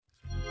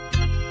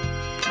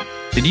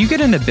Did you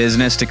get into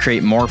business to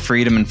create more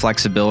freedom and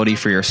flexibility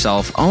for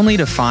yourself, only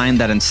to find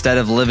that instead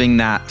of living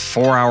that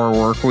 4-hour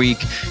work week,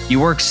 you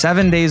work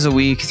 7 days a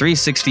week,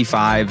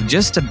 365,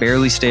 just to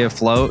barely stay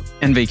afloat?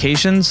 And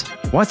vacations?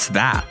 What's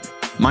that?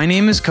 My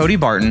name is Cody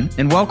Barton,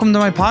 and welcome to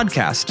my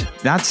podcast,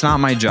 That's Not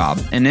My Job,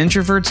 an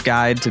introvert's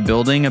guide to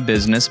building a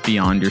business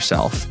beyond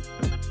yourself.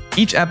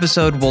 Each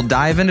episode will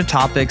dive into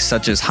topics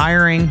such as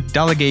hiring,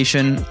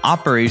 delegation,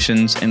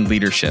 operations, and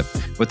leadership,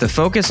 with a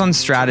focus on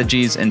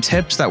strategies and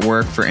tips that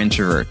work for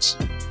introverts.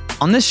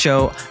 On this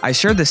show, I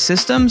share the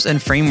systems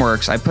and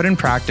frameworks I put in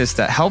practice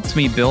that helped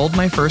me build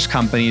my first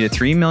company to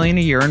 $3 million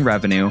a year in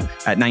revenue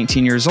at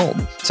 19 years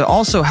old, to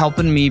also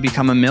helping me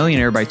become a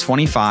millionaire by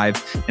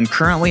 25 and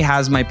currently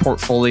has my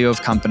portfolio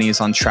of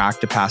companies on track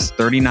to pass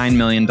 $39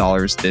 million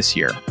this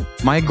year.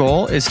 My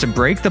goal is to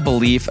break the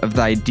belief of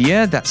the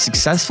idea that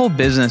successful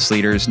business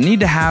leaders need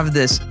to have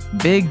this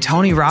big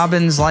Tony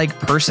Robbins-like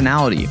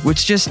personality,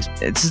 which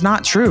it's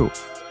not true.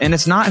 And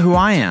it's not who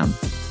I am.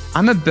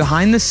 I'm a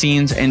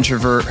behind-the-scenes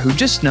introvert who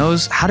just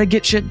knows how to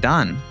get shit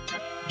done.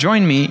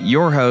 Join me,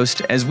 your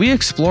host, as we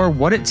explore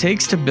what it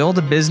takes to build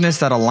a business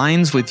that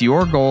aligns with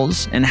your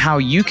goals and how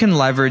you can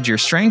leverage your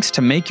strengths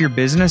to make your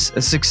business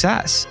a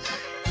success.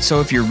 So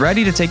if you're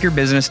ready to take your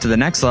business to the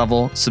next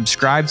level,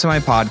 subscribe to my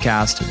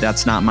podcast,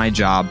 That's Not My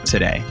Job,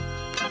 today.